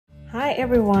Hi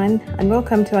everyone, and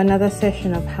welcome to another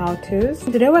session of how-tos.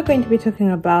 Today we're going to be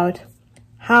talking about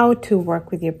how to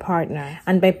work with your partner.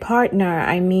 And by partner,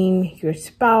 I mean your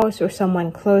spouse or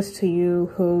someone close to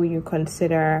you who you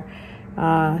consider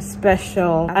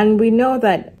special. And we know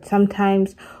that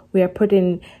sometimes we are put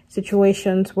in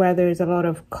situations where there's a lot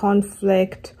of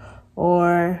conflict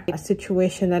or a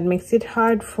situation that makes it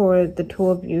hard for the two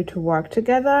of you to work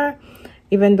together,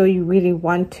 even though you really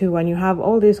want to and you have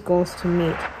all these goals to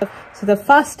meet. So the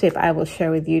first tip I will share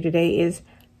with you today is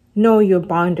know your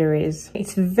boundaries.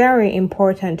 It's very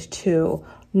important to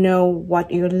know what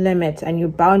your limits and your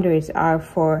boundaries are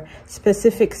for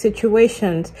specific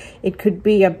situations. It could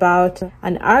be about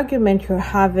an argument you're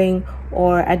having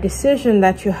or a decision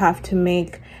that you have to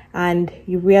make, and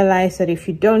you realize that if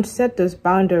you don't set those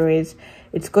boundaries,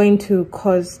 it's going to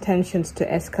cause tensions to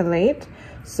escalate.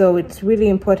 So it's really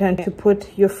important to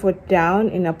put your foot down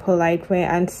in a polite way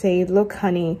and say, look,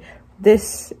 honey,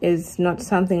 this is not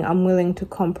something I'm willing to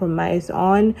compromise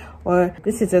on, or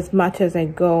this is as much as I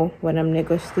go when I'm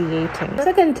negotiating. The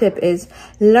second tip is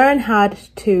learn how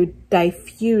to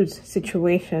diffuse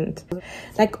situations.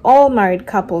 Like all married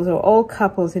couples or all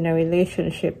couples in a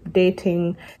relationship,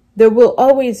 dating, there will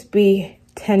always be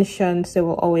tensions, there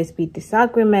will always be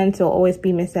disagreements, there will always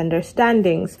be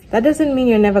misunderstandings. That doesn't mean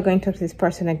you're never going to talk to this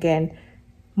person again.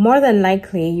 More than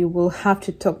likely, you will have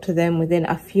to talk to them within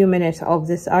a few minutes of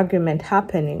this argument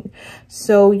happening.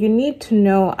 So you need to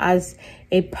know as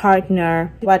a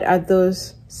partner, what are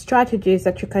those strategies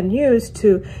that you can use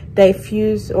to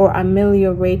diffuse or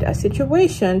ameliorate a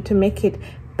situation to make it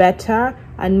better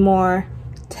and more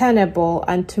tenable,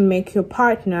 and to make your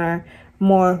partner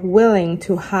more willing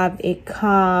to have a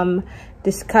calm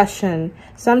discussion.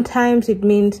 Sometimes it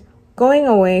means going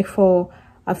away for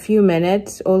a few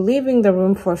minutes or leaving the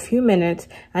room for a few minutes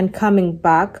and coming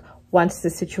back once the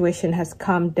situation has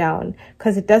calmed down,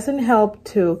 because it doesn't help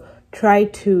to try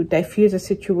to diffuse a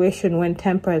situation when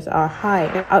tempers are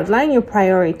high. Outline your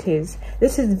priorities.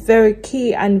 This is very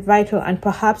key and vital, and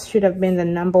perhaps should have been the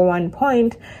number one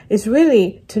point, is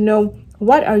really to know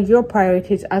what are your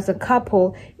priorities as a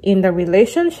couple in the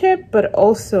relationship, but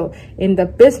also in the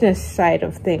business side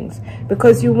of things,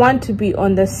 because you want to be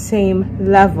on the same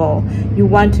level. You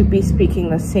want to be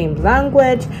speaking the same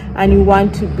language, and you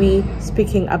want to be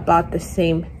speaking about the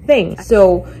same thing.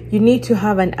 So you need to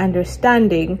have an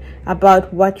understanding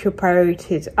about what your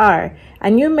priorities are.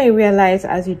 And you may realize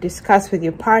as you discuss with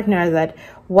your partner that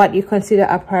what you consider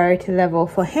a priority level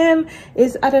for him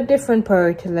is at a different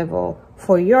priority level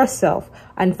for yourself,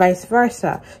 and vice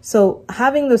versa. So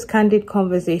having those candid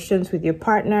conversations with your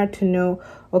partner to know,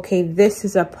 okay, this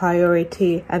is a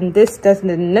priority and this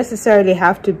doesn't necessarily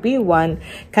have to be one,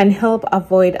 can help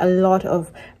avoid a lot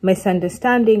of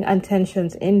misunderstanding and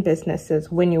tensions in businesses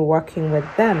when you're working with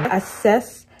them.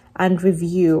 Assess and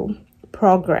review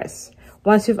progress.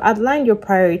 Once you've outlined your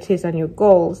priorities and your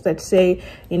goals, let's say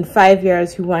in 5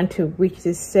 years you want to reach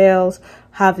these sales,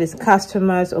 have these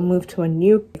customers, or move to a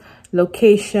new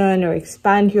location, or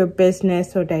expand your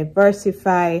business, or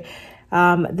diversify,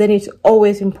 then it's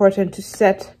always important to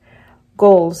set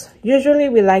goals. Usually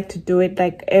we like to do it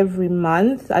like every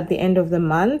month, at the end of the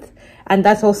month, and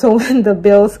that's also when the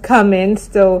bills come in.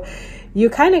 So you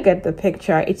kind of get the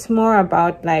picture. It's more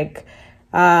about like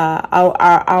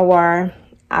our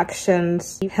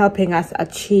actions helping us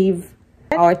achieve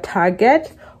our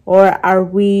target, or are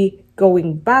we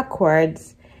going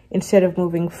backwards instead of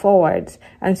moving forwards?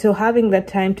 And so having that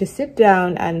time to sit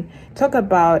down and talk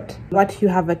about what you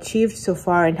have achieved so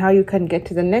far and how you can get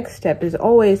to the next step is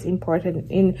always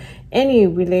important in any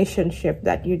relationship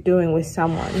that you're doing with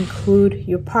someone. Include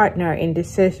your partner in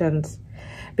decisions,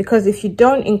 because if you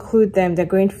don't include them, they're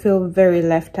going to feel very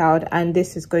left out, and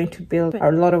this is going to build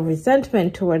a lot of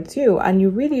resentment towards you. And you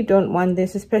really don't want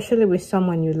this, especially with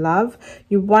someone you love.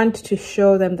 You want to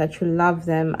show them that you love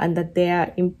them and that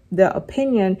their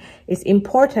opinion is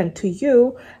important to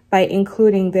you by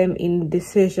including them in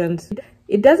decisions.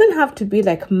 It doesn't have to be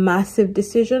like massive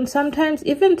decisions. Sometimes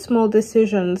even small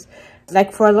decisions,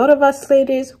 like for a lot of us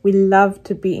ladies, we love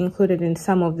to be included in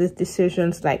some of these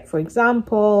decisions. Like, for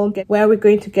example, where are we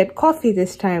going to get coffee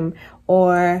this time?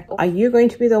 Or are you going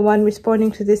to be the one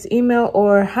responding to this email?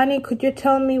 Or honey, could you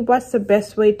tell me what's the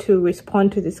best way to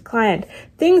respond to this client?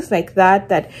 Things like that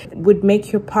that would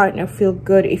make your partner feel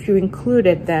good if you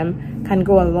included them can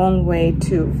go a long way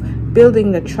to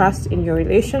building the trust in your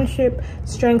relationship,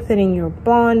 strengthening your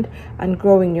bond, and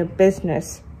growing your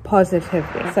business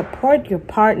positively. Support your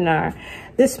partner.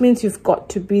 This means you've got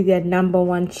to be their number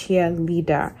one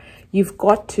cheerleader. You've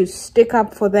got to stick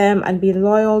up for them and be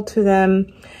loyal to them.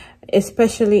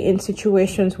 especially in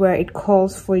situations where it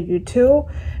calls for you to,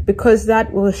 because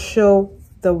that will show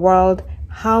the world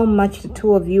how much the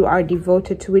two of you are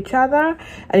devoted to each other,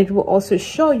 and it will also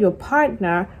show your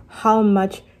partner how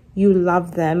much you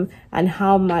love them and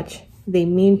how much they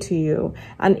mean to you.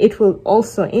 And it will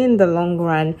also, in the long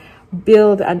run,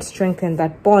 build and strengthen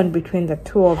that bond between the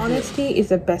two of you. Honesty is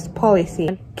the best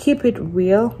policy. Keep it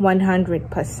real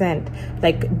 100%.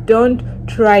 Like, don't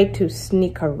try to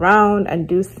sneak around and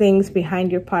do things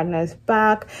behind your partner's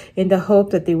back in the hope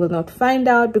that they will not find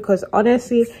out, because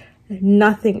honestly,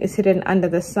 nothing is hidden under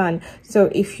the sun.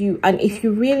 So if you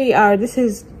really are, this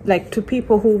is like to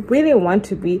people who really want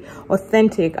to be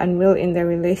authentic and real in their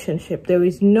relationship, there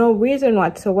is no reason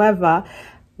whatsoever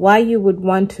why you would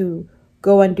want to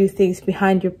go and do things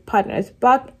behind your partner's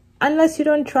back unless you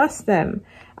don't trust them.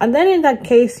 And then in that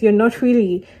case, you're not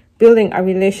really building a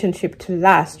relationship to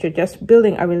last, you're just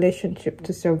building a relationship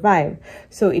to survive.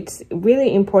 So it's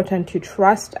really important to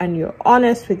trust and you're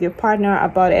honest with your partner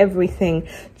about everything,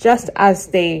 just as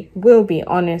they will be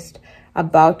honest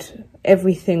about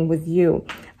everything with you.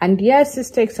 And yes,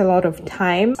 this takes a lot of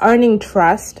time. Earning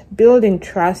trust, building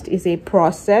trust is a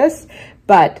process,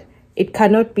 but it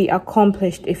cannot be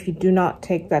accomplished if you do not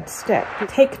take that step.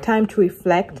 Take time to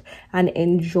reflect and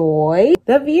enjoy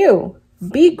the view.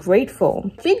 Be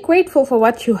grateful. Be grateful for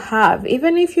what you have.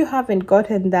 Even if you haven't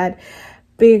gotten that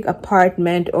big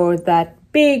apartment or that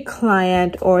big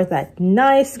client or that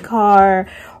nice car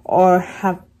or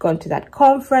have gone to that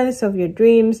conference of your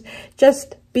dreams,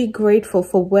 just be grateful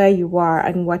for where you are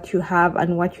and what you have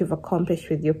and what you've accomplished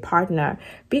with your partner.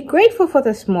 Be grateful for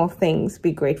the small things.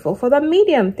 Be grateful for the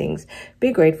medium things.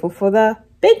 Be grateful for the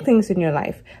big things in your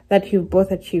life that you've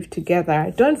both achieved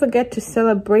together. Don't forget to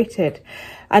celebrate it.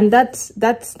 And that's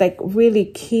like really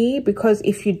key, because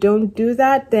if you don't do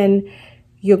that, then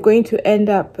you're going to end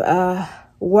up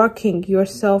working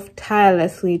yourself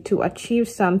tirelessly to achieve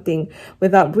something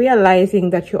without realizing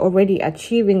that you're already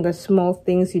achieving the small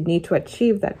things you need to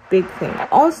achieve that big thing.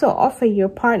 Also, offer your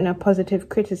partner positive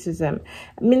criticism.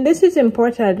 I mean, this is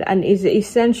important and is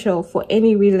essential for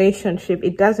any relationship.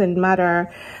 It doesn't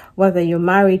matter whether you're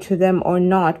married to them or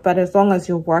not, but as long as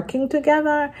you're working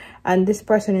together and this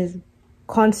person is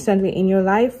constantly in your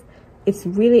life, it's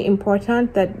really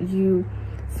important that you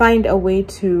find a way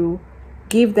to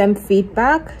give them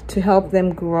feedback to help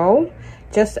them grow,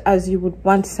 just as you would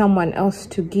want someone else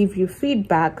to give you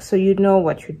feedback so you know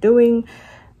what you're doing,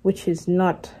 which is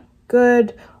not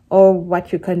good, or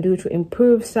what you can do to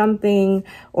improve something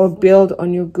or build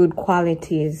on your good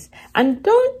qualities. And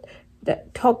don't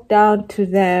talk down to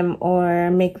them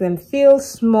or make them feel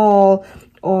small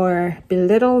or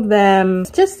belittle them.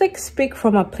 Just like speak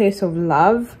from a place of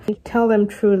love. Tell them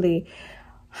truly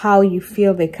how you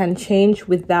feel they can change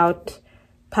without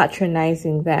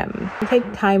patronizing them.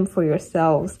 Take time for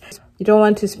yourselves. You don't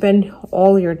want to spend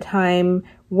all your time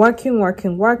working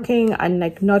and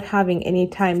like not having any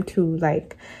time to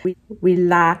like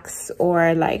relax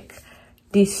or like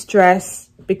de-stress,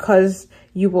 because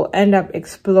you will end up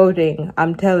exploding.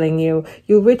 I'm telling you,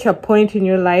 you'll reach a point in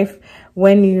your life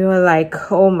when you're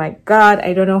like, oh my God,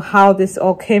 I don't know how this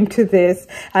all came to this,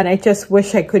 and I just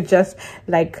wish I could just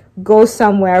like go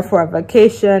somewhere for a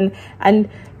vacation. And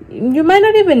you might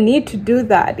not even need to do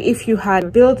that if you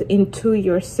had built into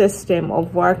your system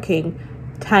of working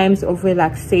times of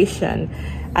relaxation.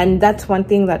 And that's one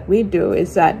thing that we do,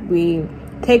 is that we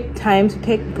take time to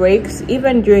take breaks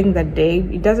even during the day.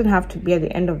 It doesn't have to be at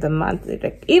the end of the month.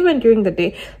 Like even during the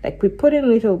day, like we put in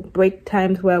little break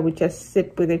times where we just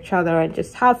sit with each other and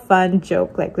just have fun,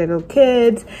 joke like little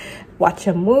kids, watch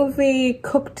a movie,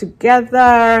 cook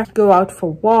together, go out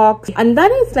for walks. And that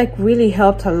has like really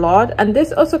helped a lot. And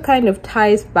this also kind of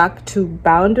ties back to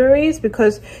boundaries,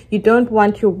 because you don't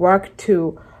want your work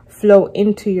to flow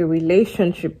into your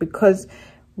relationship, because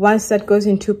once that goes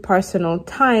into personal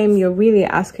time, you're really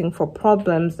asking for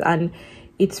problems, and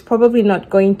it's probably not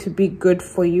going to be good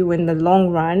for you in the long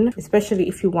run, especially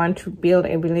if you want to build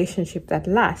a relationship that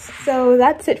lasts. So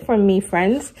that's it from me,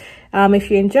 friends. If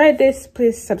you enjoyed this,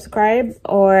 please subscribe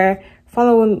or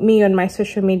follow me on my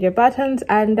social media buttons,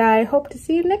 and I hope to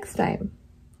see you next time.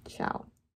 Ciao.